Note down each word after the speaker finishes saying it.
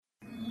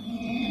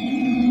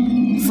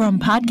from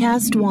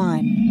Podcast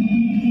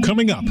One.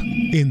 Coming up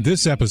in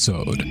this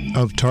episode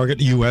of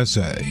Target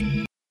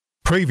USA.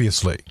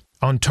 Previously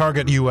on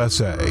Target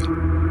USA.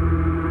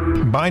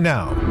 By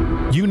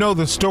now, you know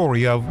the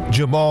story of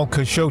Jamal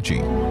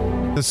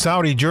Kashoggi, the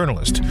Saudi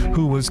journalist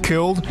who was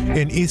killed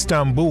in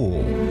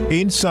Istanbul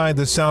inside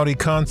the Saudi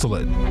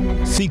consulate,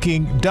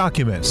 seeking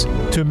documents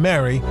to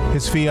marry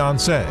his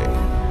fiancée.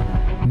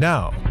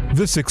 Now,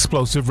 this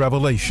explosive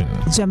revelation.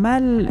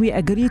 Jamal, we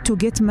agreed to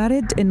get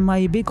married in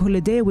my big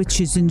holiday,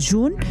 which is in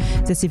June,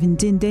 the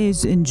 17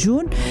 days in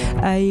June.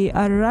 I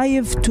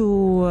arrived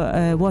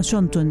to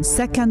Washington,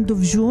 2nd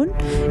of June.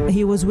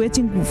 He was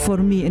waiting for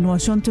me in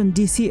Washington,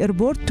 D.C.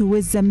 airport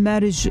with the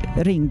marriage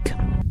ring.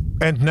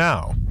 And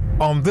now,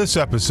 on this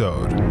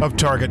episode of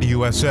Target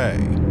USA,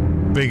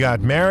 they got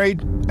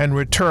married and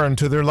returned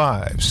to their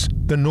lives,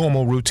 the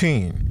normal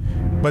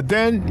routine. But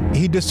then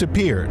he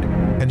disappeared,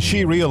 and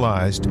she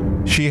realized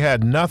she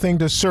had nothing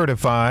to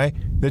certify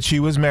that she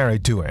was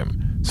married to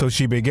him. So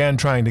she began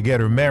trying to get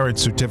her marriage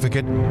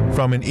certificate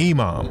from an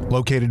imam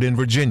located in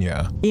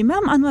Virginia.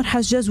 Imam Anwar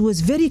Hajjaj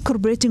was very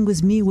cooperating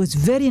with me, was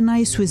very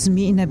nice with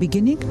me in the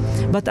beginning.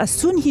 But as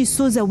soon he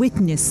saw the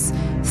witness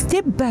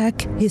step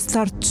back, he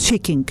started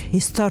checking, he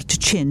started to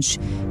change.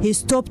 He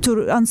stopped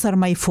to answer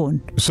my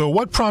phone. So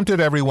what prompted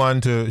everyone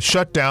to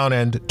shut down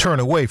and turn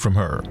away from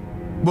her?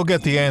 We'll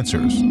get the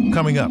answers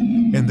coming up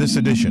in this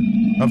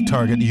edition of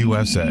Target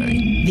USA.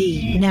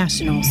 The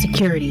National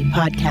Security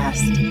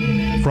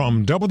Podcast.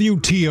 From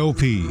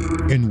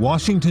WTOP in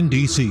Washington,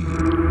 D.C.,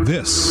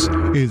 this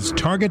is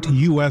Target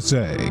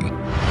USA.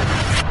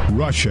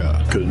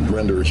 Russia could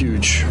render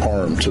huge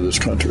harm to this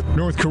country.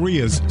 North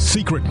Korea's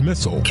secret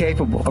missile.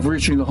 Capable of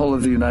reaching the whole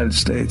of the United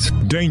States.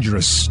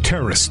 Dangerous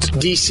terrorist.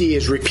 D.C.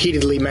 is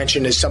repeatedly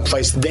mentioned as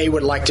someplace they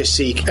would like to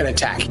seek an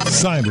attack.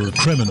 Cyber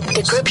criminals.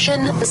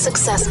 Decryption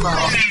successful.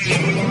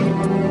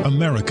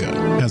 America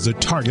has a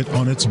target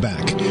on its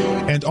back.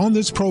 And on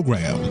this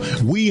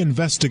program, we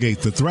investigate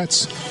the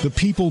threats, the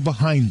people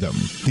behind them,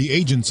 the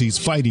agencies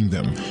fighting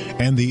them,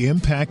 and the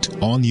impact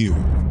on you.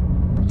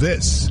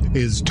 This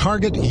is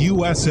Target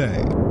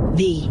USA.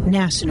 The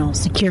National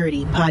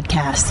Security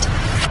Podcast.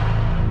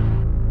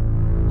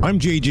 I'm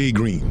J.J.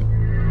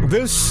 Green.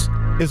 This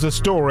is a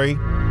story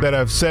that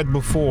I've said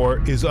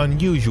before is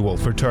unusual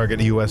for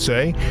Target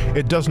USA.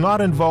 It does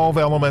not involve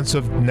elements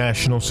of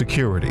national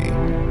security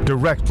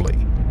directly,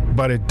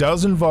 but it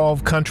does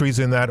involve countries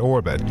in that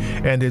orbit,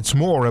 and it's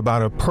more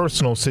about a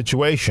personal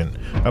situation,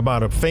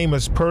 about a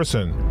famous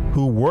person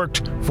who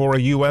worked for a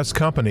U.S.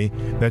 company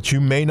that you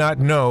may not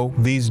know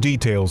these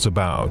details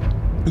about.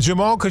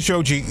 Jamal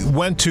Kashoggi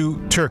went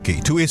to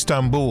Turkey, to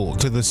Istanbul,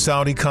 to the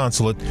Saudi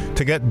consulate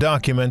to get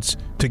documents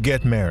to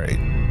get married.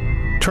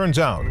 Turns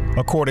out,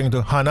 according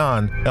to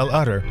Hanan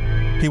El-Atter,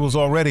 he was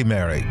already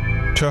married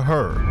to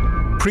her.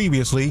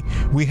 Previously,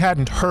 we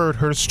hadn't heard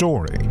her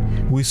story.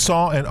 We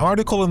saw an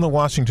article in the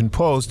Washington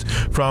Post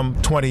from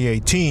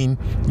 2018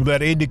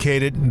 that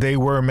indicated they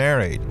were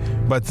married,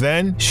 but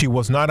then she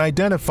was not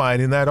identified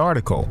in that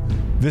article.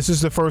 This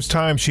is the first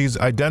time she's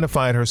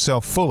identified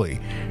herself fully.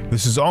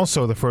 This is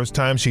also the first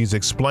time she's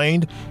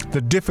explained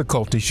the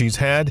difficulty she's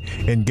had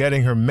in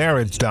getting her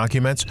marriage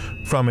documents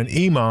from an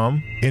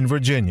imam in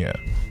Virginia.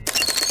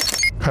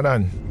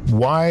 Hanan,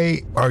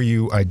 why are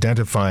you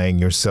identifying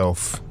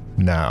yourself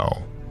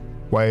now?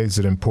 Why is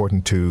it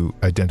important to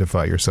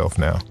identify yourself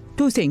now?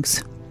 Two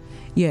things.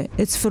 Yeah,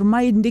 it's for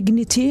my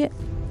dignity,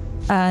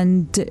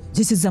 and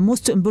this is the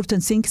most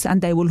important thing,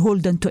 and I will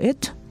hold on to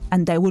it,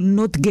 and I will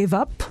not give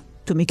up,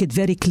 to make it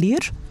very clear,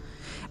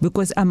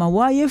 because I'm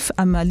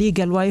a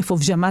legal wife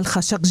of Jamal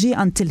Kashoggi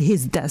until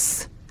his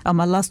death. I'm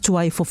a last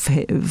wife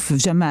of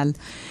Jamal.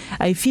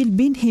 I feel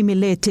being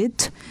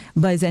humiliated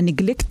by the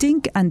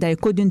neglecting, and I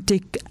couldn't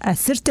take a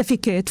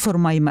certificate for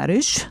my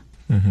marriage.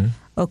 Mm-hmm.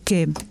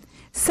 Okay.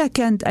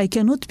 Second, I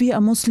cannot be a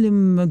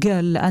Muslim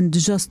girl and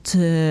just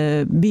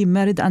be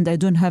married and I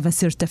don't have a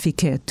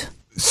certificate.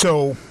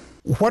 So,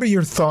 what are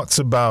your thoughts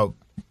about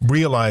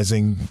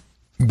realizing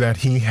that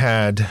he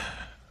had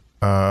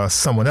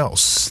someone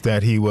else,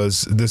 that he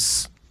was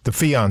the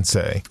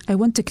fiancé? I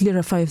want to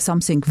clarify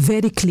something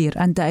very clear,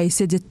 and I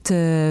said it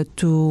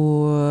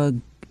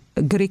to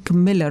Greg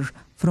Miller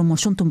from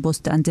Washington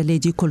Post and a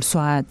lady called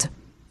Suad.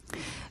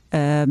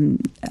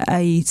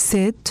 I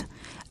said,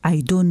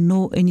 I don't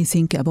know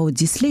anything about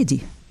this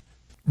lady.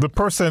 The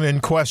person in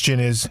question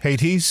is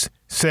Hatice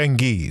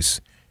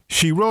Sengiz.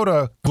 She wrote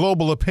a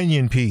global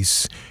opinion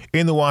piece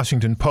in the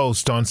Washington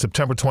Post on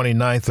September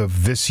 29th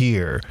of this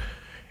year,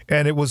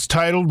 and it was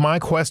titled, "My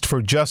Quest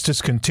for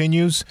Justice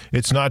Continues,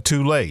 It's Not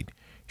Too Late."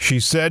 She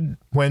said,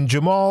 "When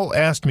Jamal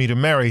asked me to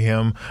marry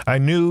him, I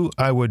knew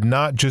I would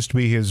not just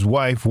be his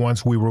wife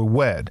once we were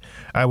wed.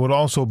 I would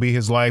also be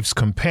his life's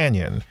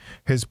companion,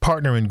 his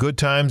partner in good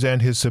times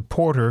and his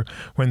supporter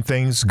when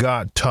things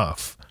got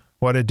tough.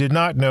 What I did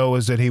not know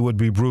is that he would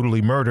be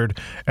brutally murdered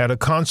at a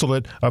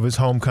consulate of his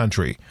home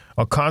country,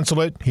 a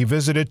consulate he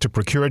visited to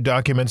procure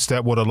documents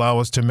that would allow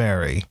us to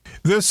marry."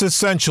 This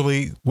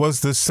essentially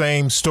was the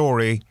same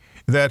story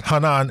that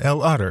Hanan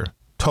El-Atter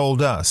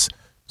told us.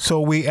 So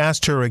we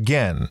asked her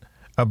again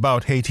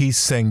about Haiti's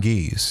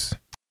Senghis.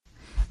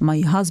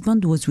 My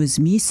husband was with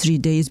me 3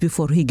 days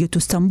before he got to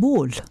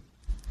Istanbul.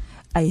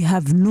 I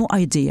have no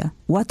idea.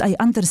 What I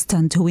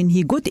understand, when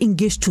he got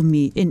engaged to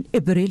me in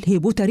April, he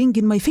put a ring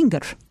in my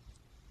finger.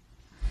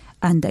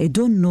 And I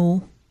don't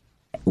know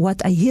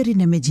what I hear in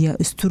the media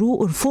is true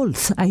or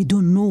false. I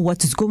don't know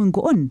what is going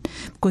on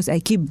because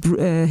I keep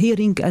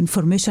hearing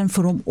information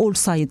from all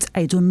sides.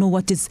 I don't know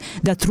what is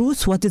the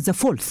truth, what is the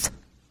false.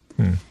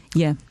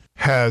 Yeah.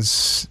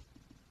 Has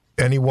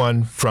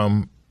anyone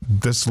from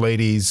this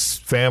lady's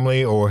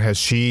family or has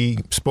she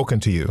spoken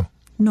to you?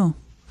 No.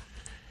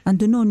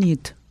 And no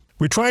need.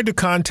 We tried to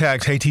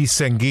contact Haiti's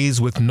Senghis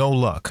with no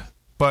luck.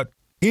 But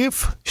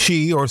if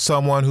she or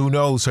someone who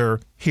knows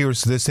her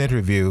hears this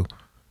interview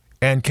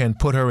and can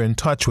put her in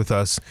touch with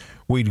us,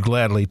 we'd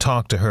gladly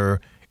talk to her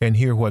and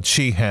hear what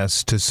she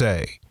has to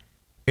say.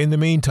 In the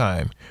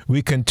meantime,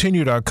 we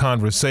continued our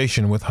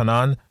conversation with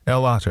Hanan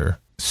El Ater.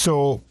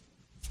 So,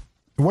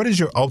 what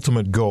is your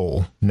ultimate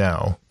goal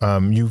now?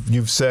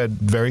 You've said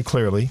very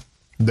clearly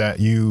that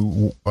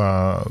you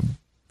want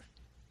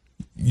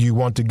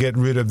to get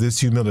rid of this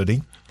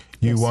humility.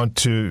 You want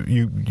to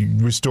you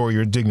restore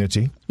your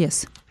dignity.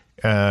 Yes.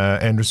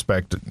 And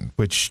respect,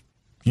 which,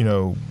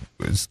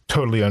 is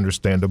totally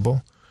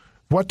understandable.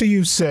 What do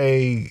you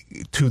say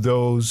to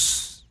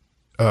those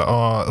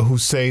who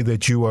say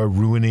that you are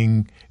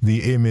ruining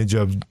the image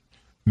of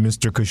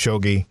Mr.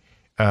 Khashoggi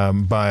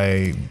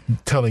by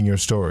telling your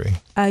story?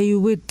 I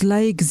would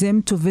like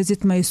them to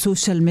visit my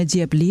social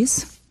media,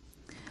 please.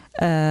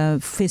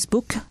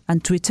 Facebook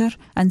and Twitter,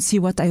 and see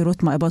what I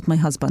wrote about my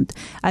husband.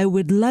 I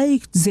would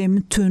like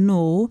them to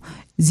know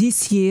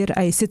this year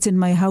I sit in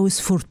my house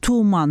for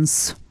 2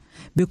 months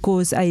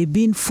because I've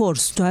been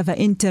forced to have an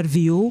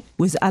interview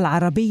with Al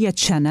Arabiya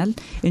channel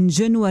in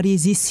January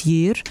this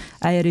year.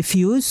 I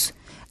refuse,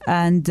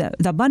 and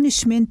the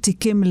punishment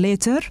came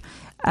later.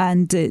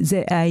 And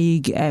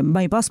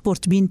my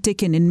passport being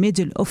taken in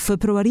middle of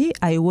February.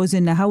 I was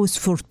in a house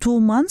for 2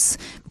 months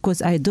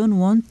because I don't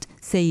want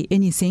say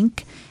anything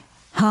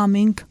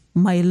harming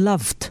my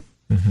loved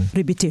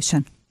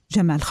reputation,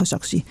 Jamal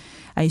Kashoggi.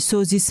 I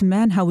saw this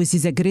man, how is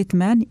he a great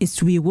man.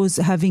 We was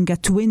having a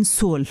twin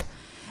soul.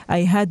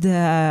 I had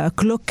a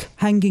clock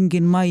hanging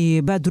in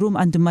my bedroom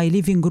and my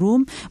living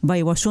room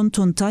by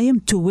Washington time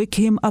to wake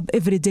him up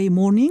every day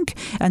morning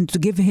and to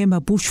give him a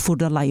push for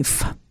the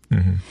life.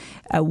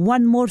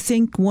 One more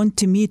thing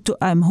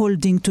I'm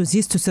holding to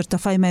this to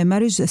certify my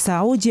marriage.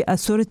 Saudi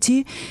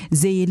authority,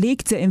 they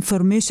leaked the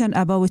information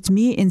about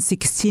me in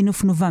 16th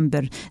of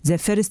November. The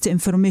first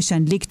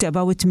information leaked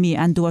about me,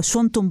 and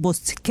Washington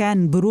Post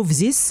can prove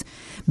this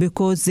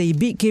because they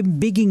keep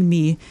begging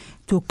me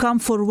to come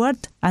forward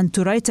and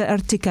to write an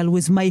article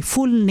with my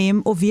full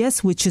name,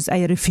 obvious, which is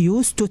I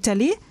refuse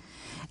totally.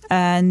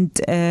 And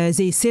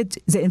they said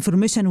the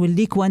information will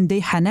leak one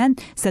day, Hanan.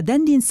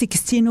 Suddenly, in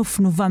 16th of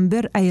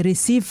November, I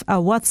received a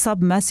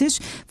WhatsApp message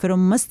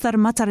from Mr.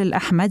 Matar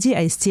Al-Ahmadi,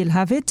 I still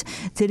have it,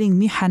 telling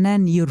me,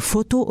 Hanan, your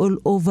photo all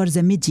over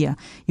the media,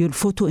 your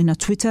photo in a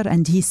Twitter,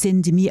 and he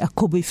sent me a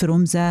copy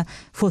from the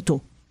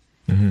photo.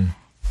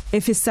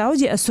 If a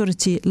Saudi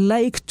authority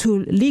like to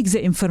leak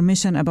the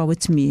information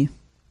about me,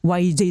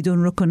 why they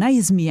don't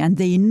recognize me? And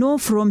they know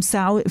from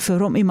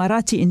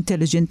Emirati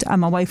intelligence,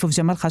 I'm a wife of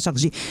Jamal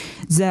Khashoggi.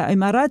 The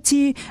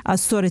Emirati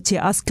authority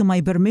asked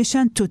my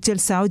permission to tell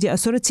Saudi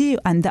authority,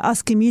 and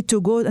asked me to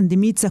go and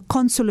meet the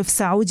consul of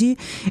Saudi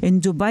in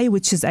Dubai,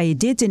 which is I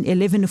did in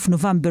 11th of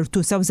November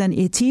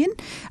 2018.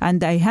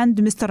 And I hand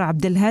Mr.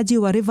 Abdel Hadi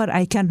wherever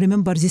I can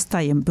remember this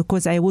time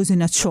because I was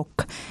in a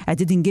shock. I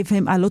didn't give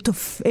him a lot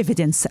of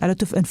evidence, a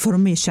lot of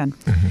information.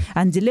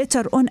 And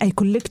later on, I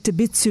collect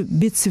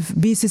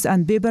pieces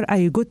and papers.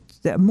 I got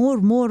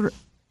more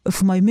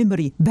of my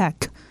memory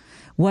back,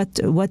 what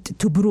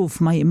to prove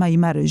my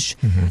marriage.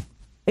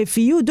 If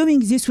you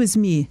doing this with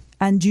me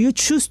and you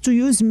choose to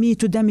use me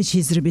to damage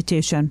his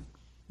reputation,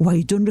 why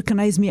you don't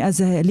recognize me as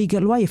a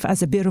legal wife,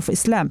 as a bear of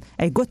Islam?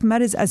 I got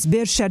married as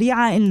bear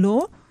Sharia in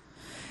law,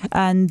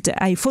 and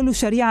I follow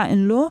Sharia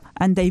in law,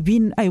 and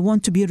I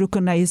want to be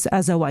recognized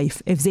as a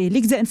wife. If they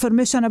leak the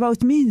information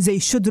about me, they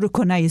should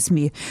recognize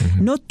me.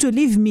 Not to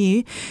leave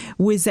me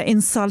with the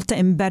insult,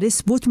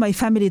 embarrass, put my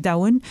family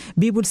down.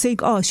 People saying,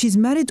 oh, she's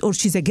married or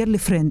she's a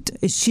girlfriend.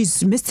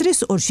 She's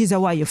mistress or she's a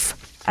wife.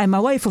 I'm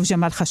a wife of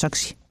Jamal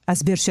Khashoggi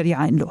as per Sharia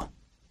in law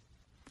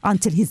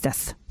until his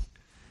death.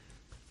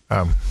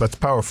 That's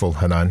powerful,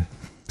 Hanan.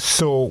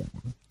 So,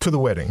 to the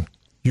wedding.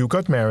 You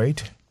got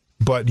married,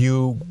 but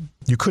you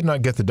could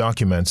not get the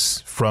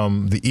documents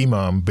from the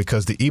imam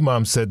because the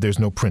imam said there's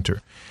no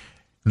printer.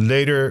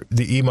 Later,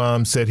 the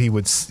imam said he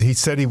would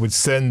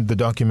send the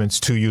documents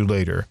to you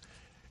later.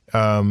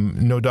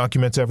 No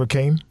documents ever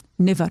came?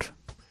 Never.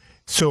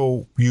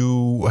 So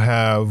you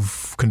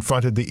have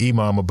confronted the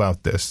imam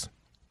about this?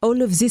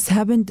 All of this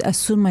happened as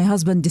soon my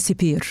husband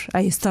disappeared.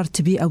 I start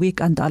to be awake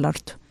and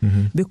alert.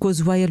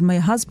 Because while my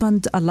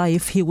husband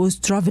alive, he was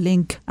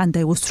traveling and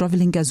I was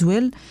traveling as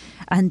well.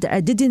 And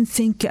I didn't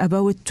think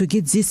about to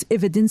get this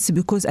evidence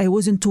because I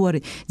wasn't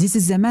worried. This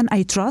is the man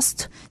I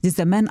trust. This is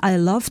the man I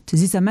loved.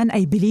 This is the man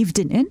I believed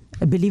in.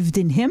 I believed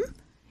in him,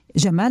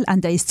 Jamal,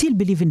 and I still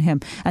believe in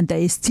him. And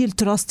I still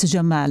trust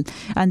Jamal.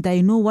 And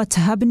I know what's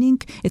happening.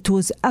 It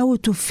was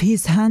out of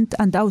his hand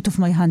and out of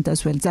my hand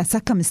as well. The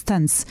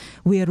circumstance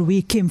where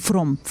we came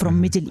from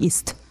Middle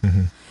East.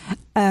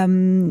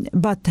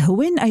 But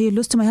when I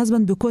lost my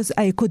husband, because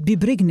I could be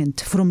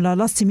pregnant from the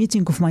last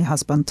meeting of my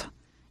husband.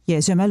 Yeah,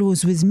 Jamal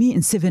was with me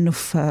in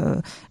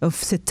 7th of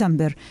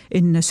September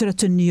in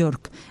Sheraton, New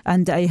York.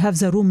 And I have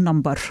the room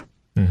number.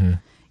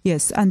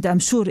 Yes, and I'm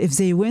sure if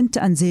they went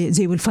and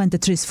they will find a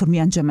trace for me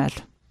and Jamal.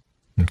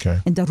 Okay.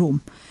 In the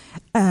room.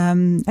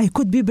 I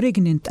could be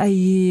pregnant.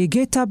 I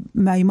get up,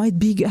 I might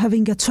be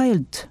having a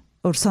child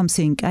or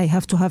something. I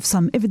have to have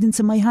some evidence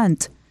in my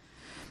hand.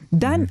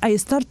 Then I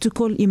start to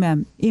call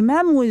Imam.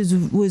 Imam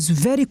was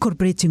very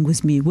cooperating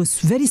with me, was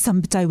very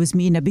sympathetic with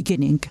me in the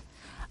beginning,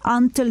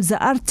 until the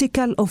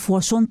article of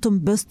Washington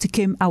Post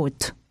came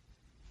out.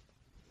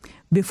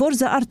 Before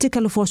the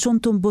article of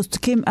Washington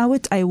Post came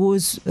out, I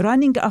was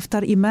running after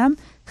Imam,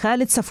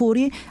 Khalid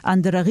Safuri,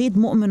 and Raghid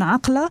Mu'min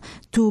Aqla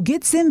to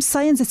get them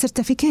sign the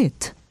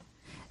certificate.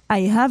 I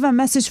have a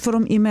message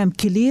from Imam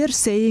clear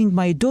saying,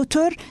 my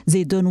daughter,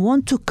 they don't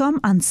want to come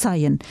and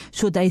sign.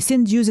 Should I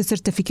send you the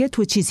certificate,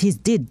 which is his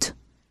did?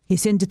 He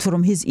sent it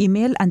from his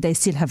email, and I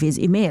still have his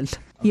email.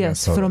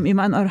 Yes, from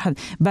Imam Arhad.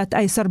 But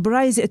I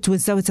surprised it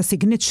without a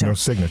signature. No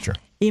signature.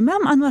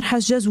 Imam Anwar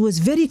Hajjaj was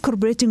very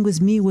cooperating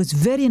with me, was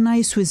very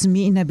nice with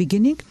me in the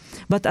beginning.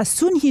 But as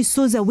soon he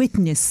saw the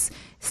witness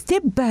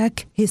step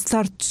back, he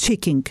started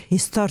checking. He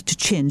started to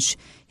change.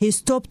 He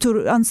stopped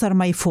to answer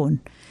my phone.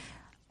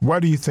 Why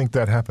do you think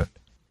that happened?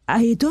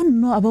 I don't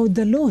know about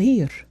the law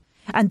here.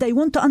 And I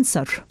want to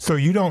answer. So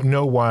you don't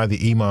know why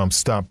the imam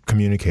stopped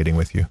communicating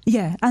with you?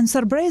 Yeah, and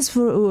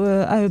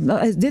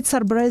I did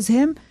surprise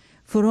him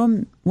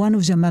from one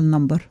of Jamal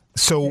number.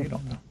 So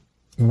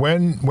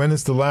when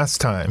is the last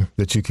time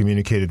that you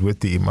communicated with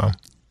the imam?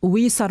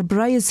 We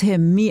surprised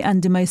him, me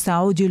and my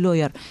Saudi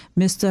lawyer,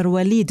 Mr.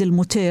 Walid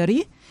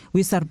Al-Mutairi.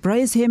 We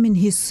surprised him in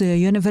his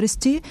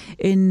university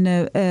in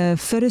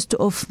 1st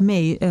or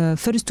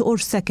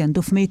 2nd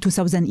of May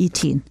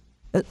 2019.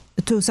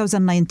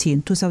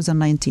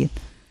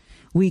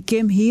 We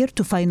came here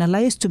to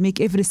finalize, to make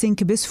everything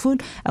peaceful,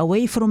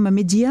 away from the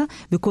media,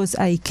 because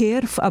I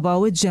care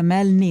about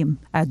Jamal's name.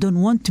 I don't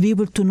want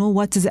people to know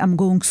what I'm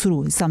going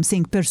through,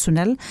 something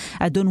personal.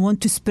 I don't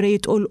want to spray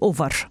it all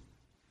over.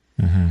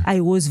 I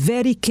was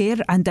very care,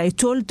 and I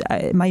told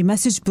my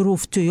message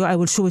proof to you. I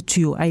will show it to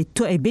you. I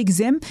begged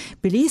them,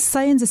 please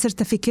sign the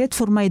certificate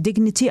for my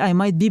dignity. I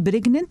might be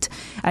pregnant.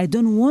 I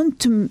don't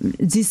want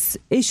this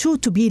issue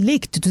to be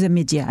leaked to the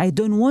media. I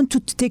don't want to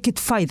take it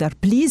further.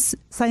 Please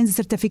sign the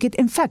certificate.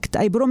 In fact,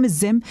 I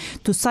promised them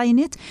to sign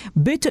it,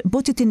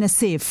 put it in a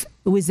safe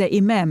with the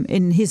imam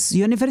in his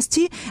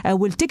university. I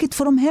will take it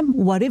from him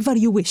wherever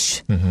you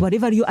wish,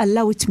 wherever you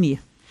allow it me.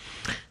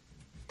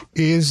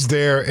 Is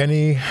there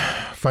any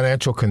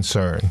financial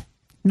concern?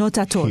 Not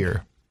at all.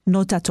 Here?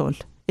 Not at all.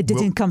 It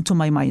didn't come to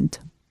my mind.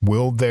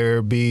 Will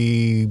there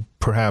be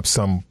perhaps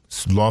some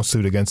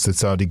lawsuit against the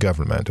Saudi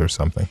government or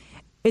something?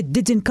 It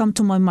didn't come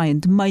to my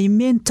mind. My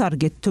main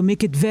target, to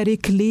make it very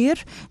clear,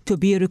 to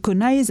be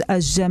recognized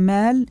as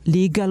Jamal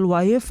legal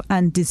wife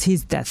and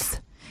his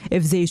death.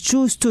 If they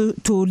choose to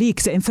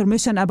leak the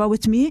information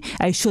about me,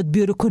 I should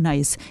be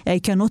recognized. I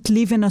cannot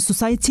live in a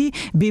society.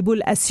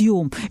 People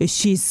assume, is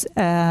she's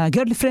a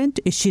girlfriend?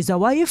 Is she a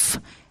wife?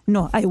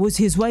 No, I was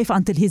his wife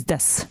until his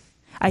death.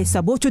 I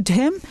supported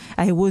him.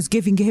 I was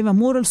giving him a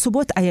moral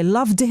support. I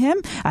loved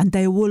him, and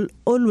I will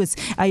always.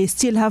 I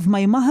still have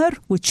my mahr,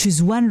 which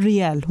is one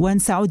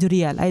Saudi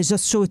riyal. I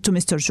just show it to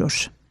Mr.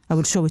 George. I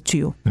will show it to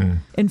you.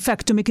 In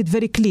fact, to make it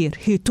very clear,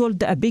 he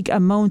told a big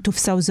amount of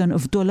thousands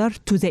of dollars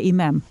to the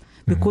imam.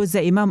 Because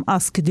the imam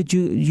asked, did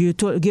you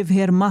give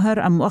her mahr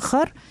and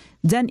muakhar?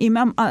 Then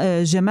Imam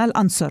Jamal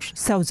answered,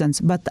 thousands,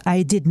 but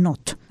I did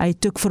not. I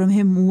took from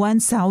him 1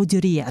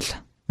 Saudi riyal.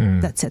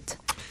 That's it.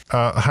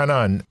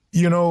 Hanan,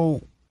 you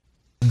know,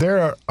 there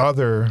are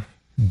other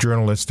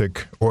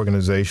journalistic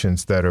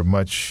organizations that are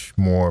much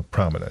more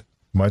prominent,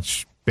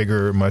 much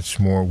bigger, much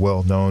more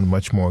well-known,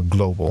 much more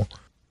global.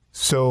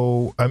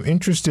 So I'm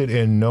interested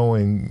in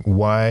knowing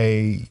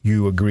why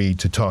you agreed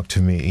to talk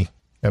to me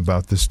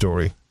about this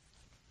story.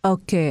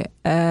 Okay.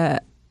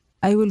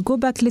 I will go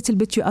back a little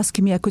bit. You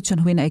asked me a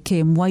question when I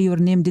came, why your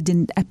name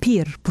didn't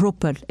appear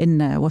proper in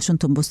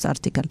Washington Post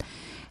article.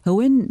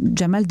 When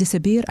Jamal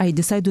disappeared, I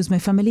decided with my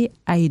family,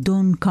 I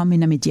don't come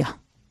in the media.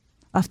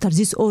 After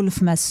this all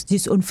of mess,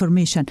 this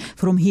information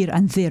from here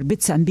and there,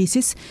 bits and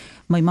pieces,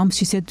 my mom,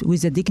 she said,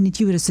 with the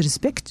dignity, with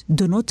respect,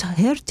 do not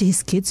hurt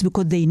his kids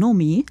because they know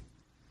me.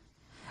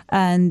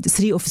 And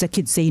 3 of the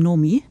kids, they know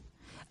me.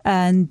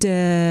 And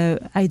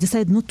I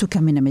decided not to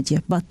come in the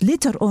media. But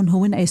later on,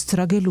 when I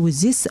struggled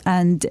with this,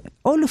 and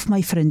all of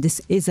my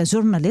friends is a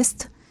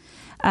journalist,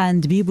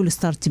 and people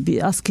start to be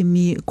asking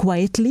me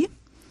quietly,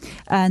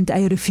 and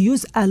I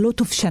refuse a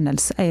lot of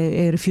channels.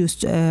 I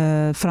refused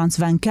France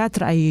 24.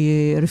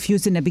 I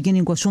refused in the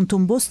beginning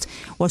Washington Post.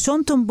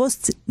 Washington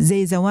Post,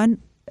 they the one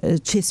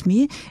chase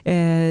me.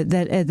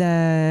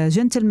 The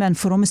gentleman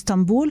from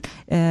Istanbul,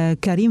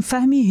 Karim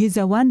Fahmi, he's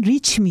the one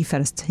reach me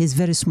first. He's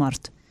very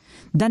smart.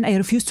 Then I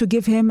refused to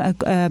give him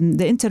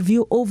the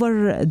interview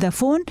over the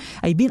phone.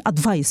 I've been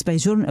advised by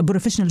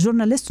professional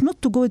journalists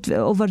not to go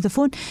over the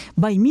phone,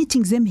 by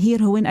meeting them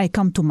here when I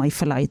come to my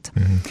flight.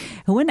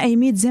 Mm-hmm. When I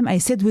meet them, I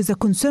said, with the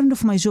concern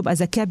of my job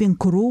as a cabin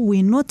crew,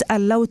 we're not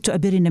allowed to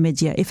appear in the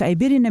media. If I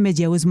appear in the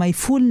media with my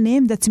full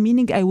name, that's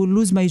meaning I will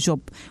lose my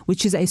job,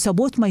 which is I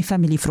support my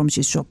family from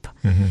this job.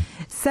 Mm-hmm.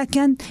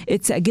 Second,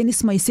 it's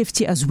against my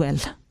safety as well.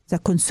 The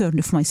concern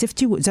of my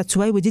safety. That's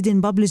why we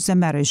didn't publish the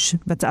marriage.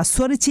 But the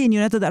authority in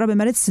United Arab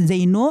Emirates,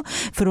 they know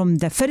from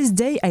the first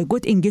day I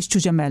got engaged to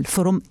Jamal.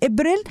 From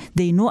April,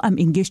 they know I'm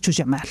engaged to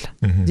Jamal.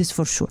 Mm-hmm. This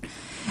for sure.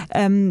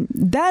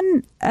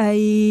 Then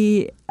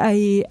I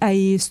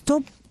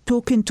stopped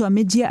talking to a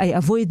media. I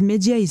avoid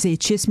media. They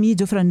chase me,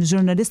 different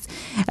journalists,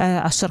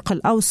 الشرق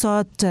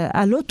الأوسط,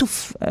 a lot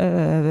of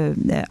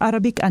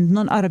Arabic and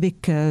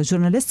non-Arabic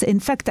journalists. In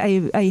fact,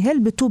 I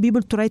helped two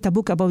people to write a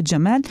book about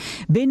Jamal.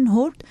 Ben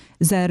Hort,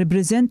 the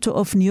representative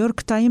of New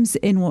York Times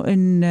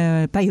in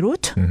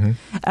Beirut, mm-hmm.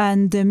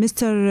 and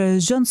Mr.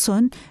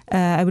 Johnson,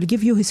 I will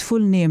give you his full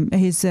name.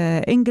 He's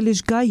an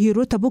English guy. He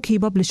wrote a book. He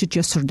published it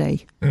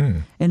yesterday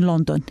in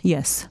London.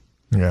 Yes.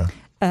 Yeah.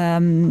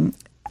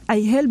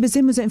 I help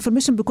them with the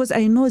information because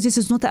I know this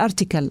is not an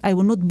article. I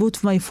will not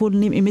put my full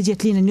name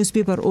immediately in a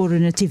newspaper or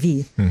in a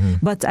TV. Mm-hmm.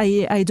 But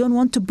I don't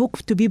want the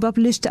book to be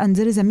published and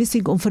there is a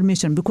missing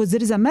information, because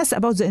there is a mess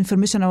about the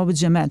information about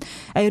Jamal.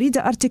 I read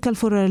an article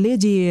for a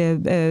lady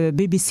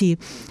BBC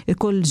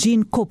called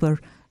Jean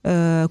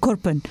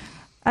Corpen.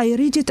 I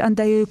read it and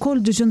I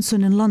called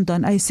Johnson in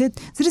London. I said,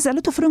 there is a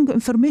lot of wrong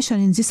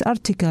information in this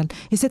article.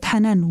 He said,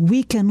 Hanan,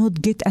 we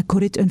cannot get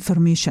accurate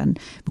information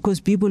because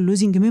people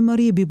losing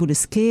memory, people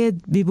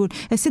scared, people...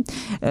 I said,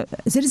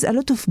 there is a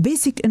lot of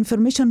basic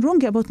information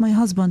wrong about my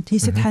husband. He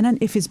said, Hanan,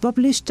 if it's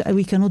published,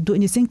 we cannot do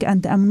anything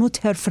and I'm not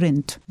her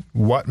friend.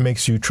 What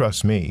makes you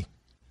trust me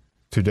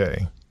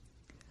today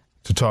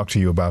to talk to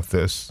you about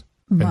this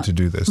and to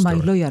do this? My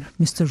lawyer,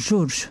 Mr.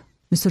 George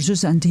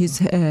and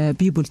his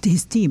people,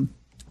 his team.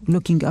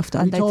 Looking after,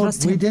 and I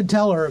trust him. We did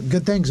tell her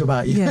good things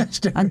about you. Yeah,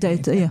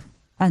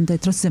 and I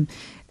trust them.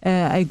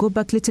 I go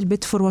back a little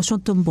bit for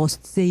Washington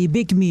Post. They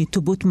beg me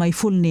to put my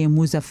full name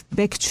with a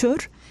picture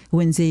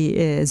when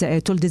I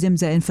told them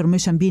the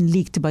information being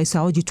leaked by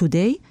Saudi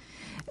Today.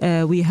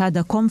 We had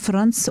a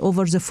conference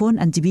over the phone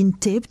and been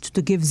taped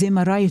to give them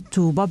a right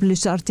to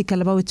publish the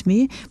article about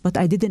me, but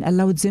I didn't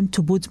allow them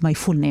to put my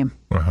full name.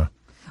 Uh-huh.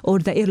 Or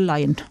the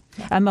airline.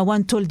 I'm the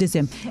one told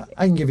them.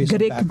 I can give you some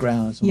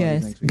background.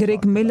 Yes,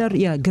 Greg Miller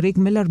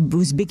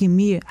was begging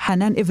me,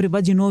 Hanan,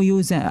 everybody know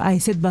you. I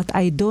said, but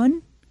I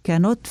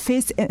cannot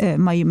face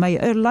my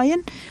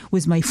airline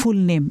with my full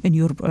name in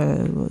your...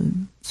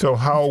 So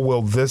how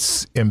will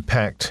this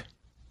impact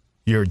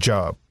your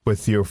job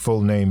with your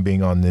full name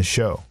being on this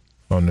show,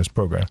 on this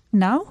program?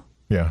 Now?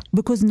 Yeah.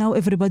 Because now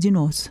everybody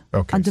knows.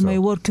 Okay. And my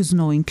work is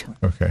knowing.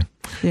 Okay.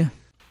 Yeah.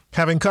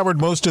 Having covered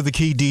most of the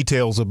key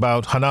details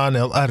about Hanan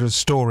El Atta's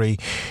story,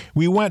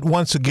 we went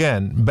once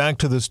again back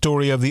to the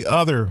story of the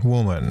other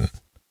woman,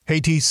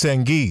 Haiti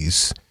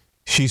Sengiz.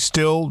 She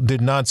still did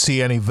not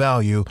see any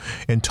value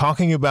in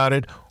talking about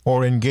it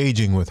or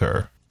engaging with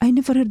her. I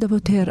never heard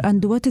about her.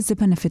 And what is the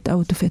benefit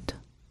out of it?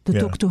 To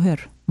talk to her?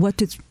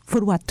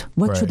 For what?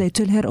 What should I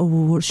tell her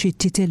or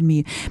should she tell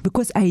me?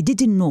 Because I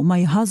didn't know.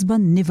 My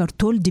husband never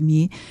told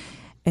me.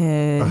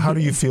 How do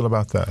you feel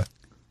about that?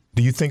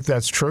 Do you think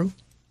that's true?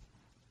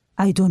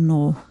 I don't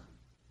know.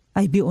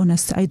 I be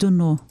honest, I don't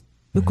know.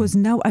 Because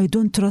now I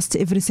don't trust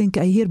everything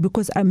I hear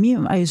because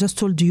I just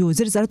told you,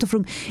 there is a lot of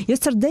wrong.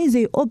 Yesterday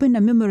they opened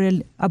a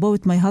memorial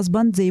about my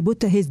husband. They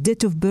put his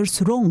date of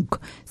birth wrong,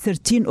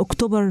 13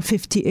 October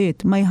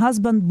 58. My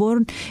husband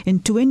born in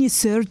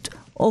 23rd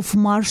of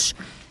March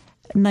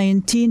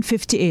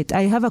 1958.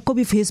 I have a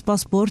copy of his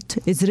passport.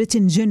 It's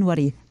written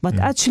January. But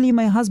actually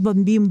my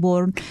husband being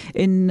born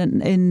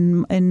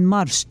in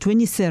March,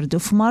 23rd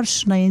of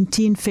March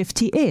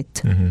 1958.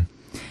 Mm-hmm.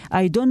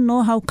 I don't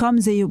know how come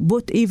they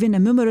put even a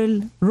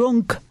memorial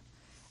wrong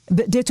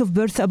date of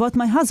birth about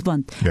my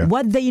husband. Yeah.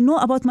 What they know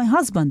about my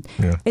husband.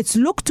 Yeah. It's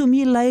looked to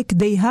me like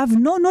they have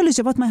no knowledge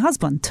about my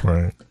husband.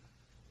 Right.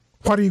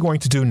 What are you going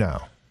to do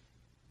now?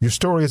 Your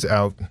story is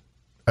out.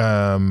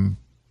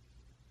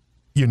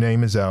 Your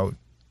name is out.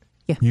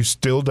 Yeah. You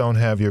still don't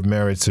have your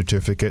marriage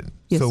certificate.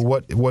 Yes. So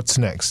what's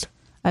next?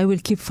 I will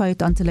keep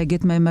fight until I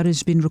get my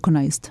marriage being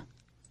recognized.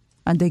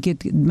 And I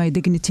get my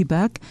dignity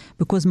back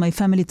because my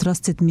family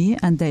trusted me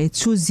and I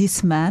choose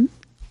this man,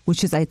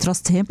 which is I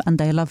trust him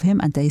and I love him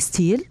and I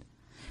still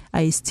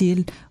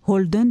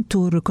hold on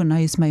to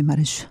recognize my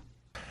marriage.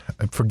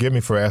 forgive me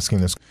for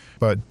asking this,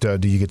 but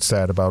do you get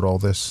sad about all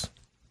this?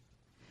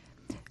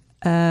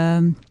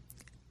 I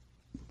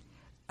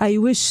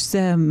wish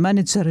the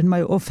manager in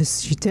my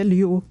office, she tell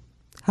you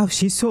how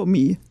she saw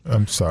me.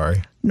 I'm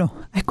sorry. No,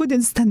 I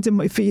couldn't stand on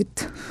my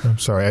feet. I'm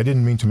sorry. I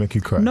didn't mean to make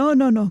you cry.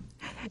 No.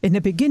 In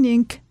the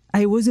beginning,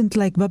 I wasn't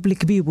like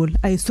public people.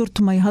 I thought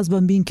my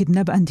husband being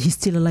kidnapped and he's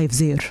still alive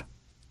there.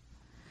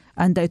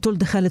 And I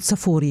told Khalid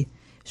Safori,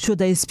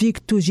 should I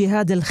speak to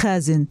Jihad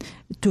al-Khazin,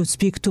 to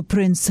speak to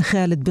Prince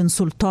Khalid bin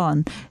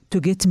Sultan, to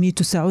get me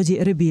to Saudi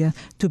Arabia,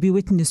 to be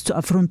witness to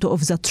a front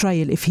of the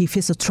trial if he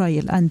faces a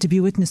trial, and to be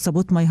witness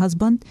about my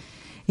husband?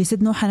 He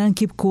said, no, Hanan,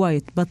 keep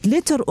quiet. But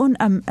later on,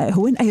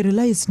 when I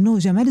realized, no,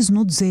 Jamal is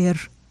not there,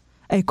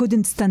 I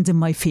couldn't stand on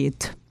my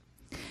feet.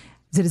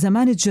 There is a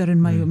manager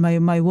in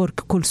my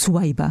work called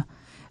Suwaiba,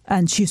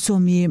 and she saw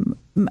me,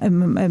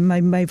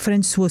 my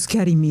friends was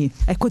carrying me.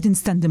 I couldn't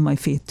stand on my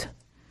feet.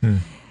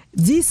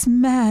 This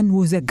man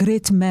was a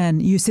great man.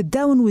 You sit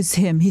down with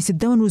him. He sit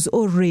down with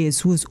all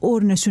race, with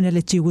all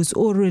nationality, with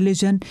all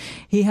religion.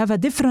 He have a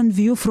different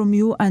view from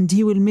you, and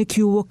he will make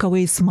you walk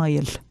away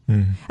smile.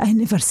 I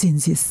never seen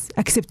this,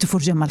 except for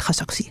Jamal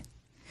Kashoggi.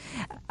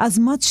 As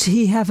much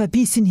he have a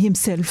peace in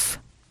himself,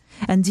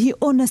 and he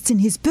honest in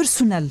his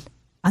personal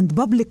and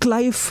public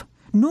life,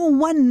 no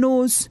one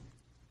knows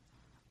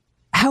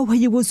how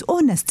he was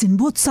honest in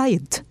both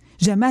sides.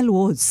 Jamal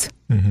was.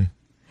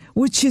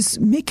 Which is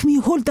make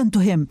me hold on to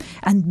him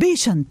and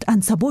patient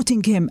and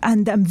supporting him,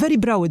 and I'm very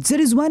proud.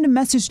 There is one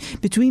message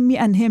between me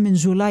and him in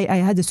July. I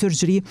had a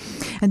surgery,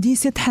 and he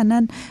said,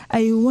 Hanan,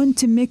 I want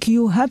to make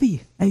you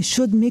happy. I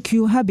should make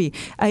you happy.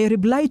 I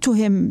replied to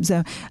him,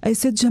 I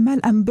said, Jamal,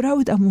 I'm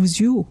proud I'm with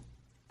you,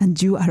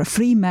 and you are a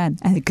free man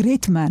and a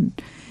great man.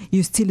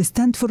 You still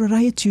stand for a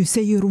right. You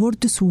say your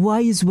words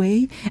wise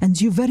way,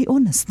 and you're very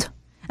honest,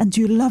 and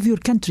you love your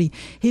country.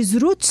 His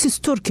roots is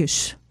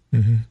Turkish.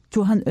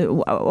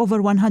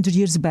 Over 100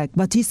 years back,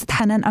 but he said,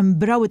 Hanan, I'm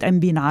proud I'm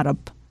being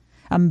Arab.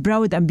 I'm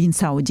proud I'm being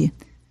Saudi.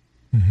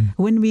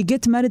 When we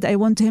get married, I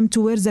want him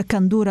to wear the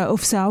kandura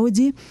of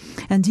Saudi,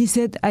 and he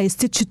said, I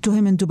stitched it to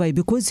him in Dubai,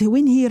 because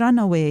when he ran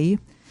away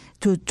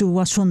to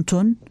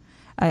Washington,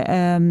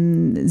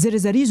 there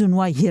is a reason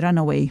why he ran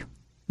away,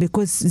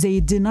 because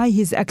they deny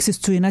his access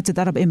to United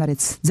Arab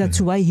Emirates.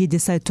 That's why he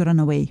decided to run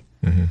away.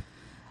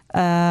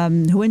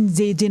 When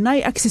they deny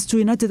access to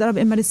United Arab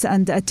Emirates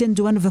and attend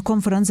one of the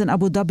conference in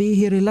Abu Dhabi,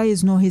 he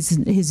realized, no, he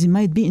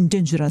might be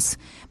dangerous.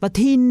 But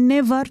he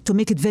never, to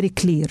make it very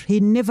clear, he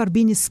never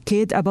been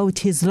scared about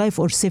his life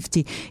or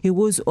safety. He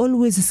was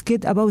always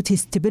scared about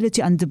his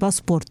stability and the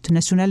passport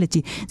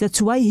nationality.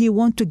 That's why he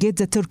want to get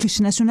the Turkish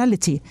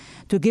nationality,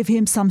 to give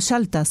him some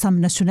shelter,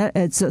 some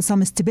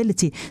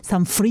stability,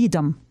 some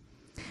freedom.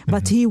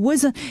 But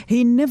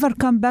he never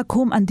come back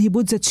home, and he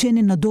put the chain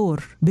in the door.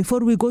 Before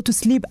we go to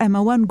sleep, I'm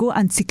a one go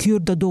and secure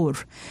the door.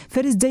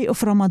 First day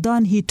of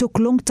Ramadan, he took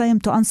long time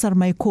to answer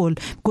my call,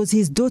 because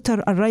his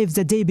daughter arrived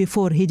the day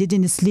before. He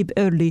didn't sleep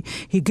early.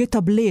 He get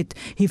up late.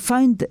 He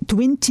find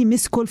 20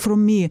 missed call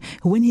from me.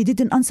 When he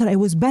didn't answer, I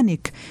was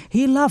panic.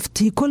 He laughed.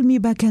 He called me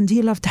back and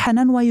he laughed.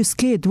 Hanan, why you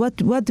scared?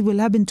 What will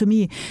happen to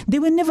me? They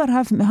will never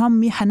harm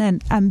me,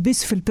 Hanan. I'm a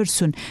peaceful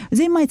person.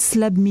 They might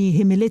slap me,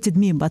 humiliated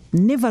me, but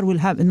never will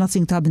have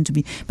nothing to happen to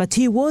me. But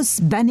he was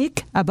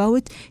panic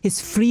about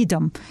his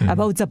freedom,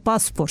 about the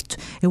passport.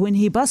 When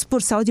his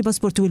Saudi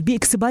passport will be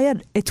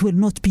expired, it will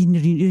not be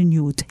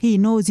renewed. He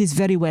knows this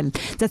very well.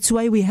 That's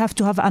why we have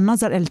to have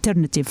another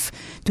alternative,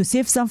 to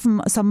save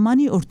some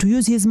money, or to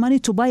use his money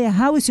to buy a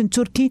house in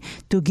Turkey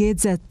to get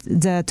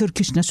the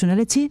Turkish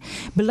nationality.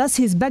 Plus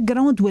his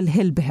background will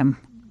help him.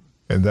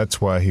 And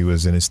that's why he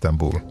was in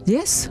Istanbul.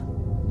 Yes.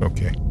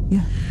 Okay.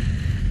 Yeah.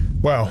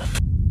 Wow.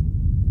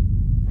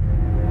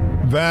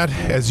 That,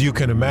 as you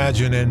can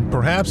imagine, and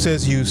perhaps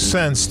as you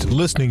sensed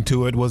listening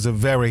to it, was a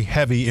very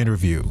heavy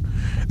interview.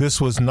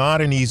 This was not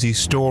an easy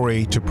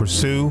story to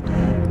pursue.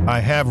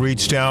 I have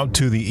reached out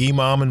to the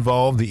imam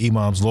involved, the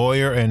imam's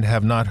lawyer, and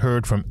have not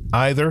heard from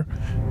either.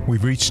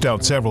 We've reached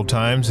out several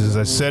times. As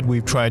I said,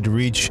 we've tried to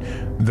reach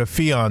the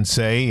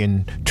fiancé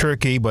in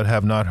Turkey, but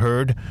have not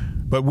heard.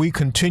 But we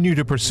continue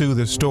to pursue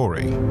this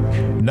story,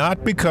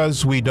 not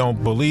because we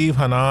don't believe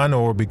Hanan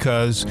or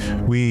because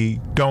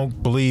we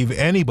don't believe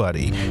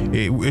anybody.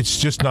 It's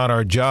just not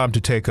our job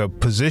to take a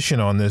position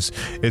on this.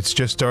 It's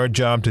just our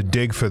job to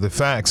dig for the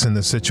facts in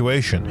the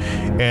situation.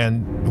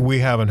 And we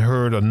haven't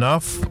heard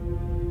enough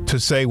to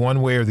say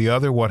one way or the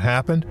other what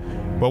happened.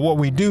 But what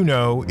we do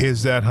know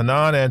is that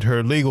Hanan and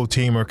her legal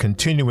team are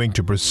continuing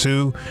to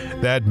pursue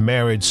that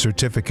marriage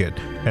certificate.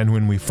 And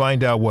when we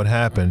find out what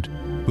happened,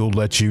 we'll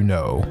let you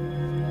know.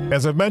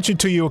 As I've mentioned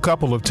to you a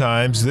couple of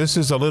times, this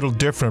is a little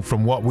different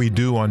from what we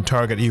do on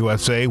Target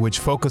USA, which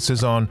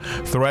focuses on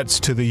threats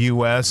to the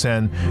U.S.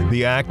 and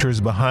the actors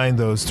behind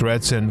those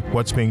threats and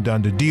what's being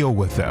done to deal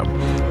with them.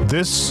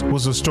 This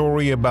was a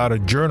story about a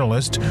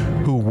journalist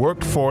who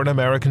worked for an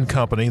American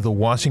company, the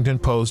Washington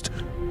Post,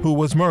 who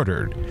was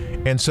murdered.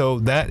 And so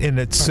that in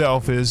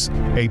itself is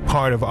a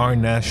part of our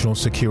national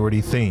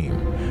security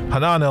theme.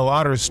 Hanan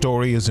El-Attar's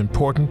story is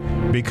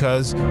important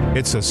because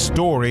it's a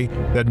story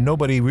that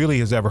nobody really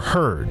has ever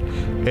heard.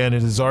 And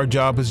it is our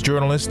job as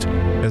journalists,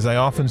 as I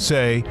often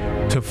say,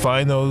 to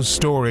find those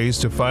stories,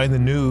 to find the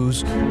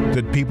news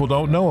that people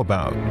don't know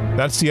about.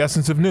 That's the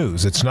essence of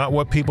news. It's not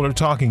what people are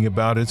talking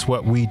about, it's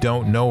what we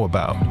don't know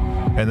about.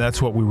 And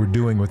that's what we were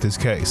doing with this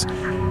case.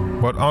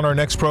 But on our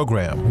next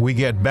program, we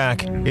get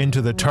back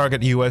into the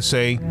Target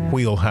USA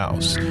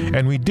wheelhouse.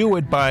 And we do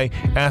it by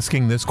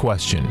asking this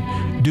question.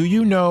 Do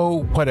you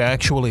know what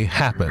actually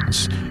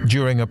happens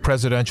during a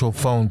presidential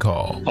phone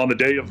call? On the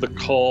day of the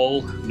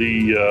call,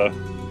 the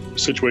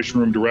Situation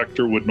Room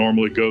Director would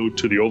normally go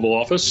to the Oval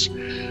Office,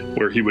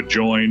 where he would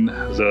join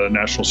the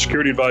National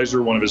Security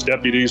Advisor, one of his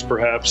deputies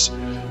perhaps,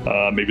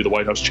 maybe the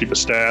White House Chief of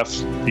Staff,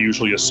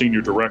 usually a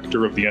senior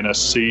director of the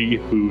NSC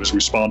who is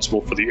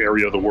responsible for the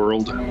area of the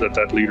world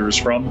that leader is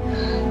from.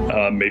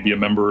 Maybe a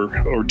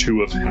member or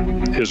two of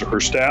his or her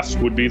staff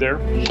would be there.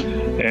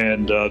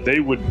 And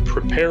they would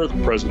prepare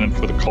the president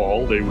for the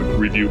call. They would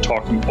review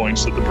talking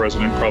points that the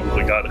president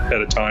probably got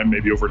ahead of time,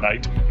 maybe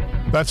overnight.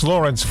 That's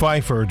Lawrence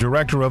Pfeiffer,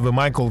 director of the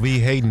Michael V.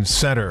 Hayden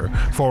Center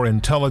for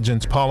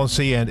Intelligence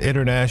Policy and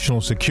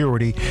International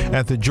Security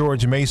at the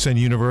George Mason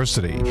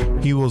University.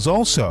 He was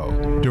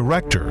also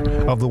director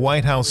of the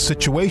White House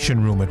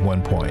Situation Room at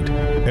one point.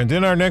 And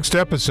in our next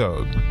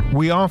episode,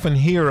 we often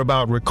hear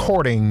about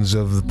recordings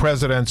of the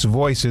president's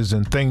voices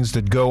and things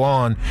that go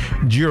on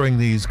during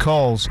these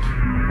calls.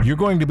 You're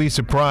going to be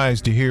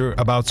surprised to hear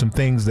about some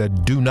things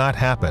that do not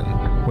happen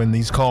when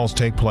these calls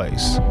take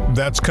place.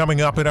 That's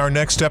coming up in our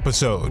next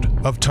episode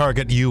of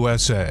Target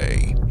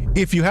USA.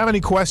 If you have any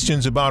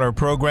questions about our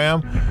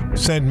program,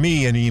 send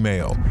me an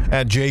email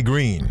at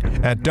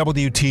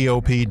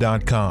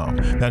jgreen@wtop.com.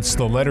 That's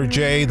the letter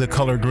J, the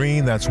color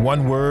green, that's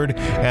one word,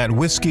 at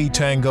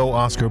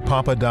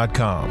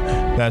whiskeytangooscarpapa.com.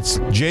 That's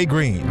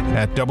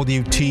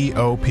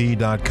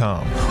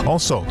jgreen@wtop.com.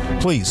 Also,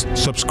 please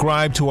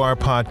subscribe to our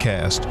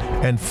podcast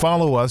and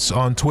follow us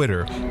on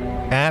Twitter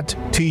at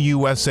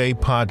TUSA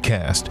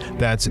Podcast.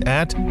 That's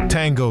at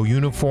Tango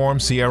Uniform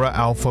Sierra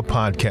Alpha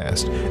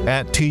Podcast,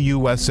 at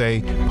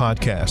TUSA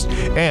Podcast.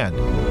 And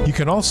you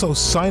can also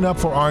sign up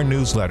for our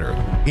newsletter,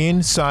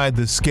 Inside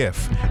the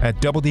Skiff, at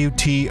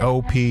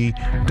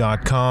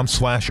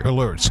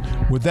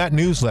WTOP.com/alerts. With that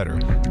newsletter,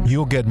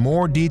 you'll get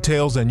more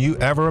details than you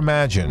ever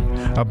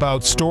imagined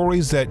about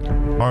stories that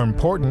are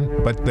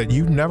important but that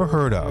you've never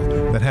heard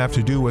of that have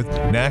to do with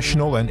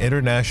national and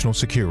international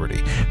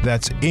security.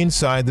 That's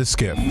Inside the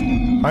Skiff.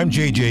 I'm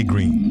JJ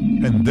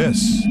Green, and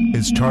this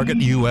is Target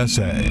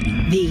USA,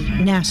 the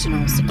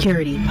National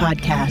Security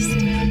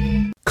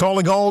Podcast.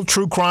 Calling all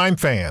true crime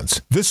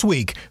fans. This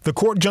week, the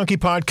Court Junkie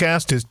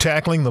podcast is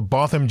tackling the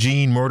Botham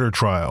Jean murder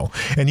trial,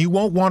 and you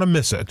won't want to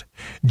miss it.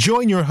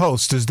 Join your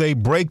hosts as they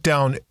break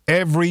down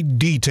every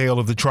detail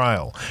of the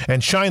trial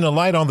and shine a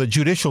light on the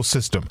judicial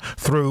system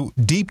through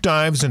deep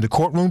dives into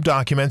courtroom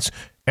documents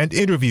and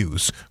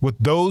interviews with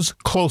those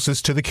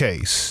closest to the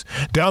case.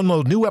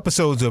 Download new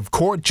episodes of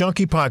Court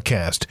Junkie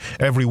Podcast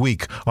every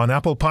week on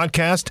Apple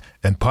Podcast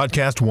and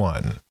Podcast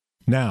One.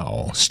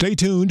 Now, stay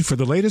tuned for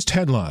the latest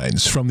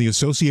headlines from the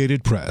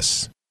Associated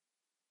Press.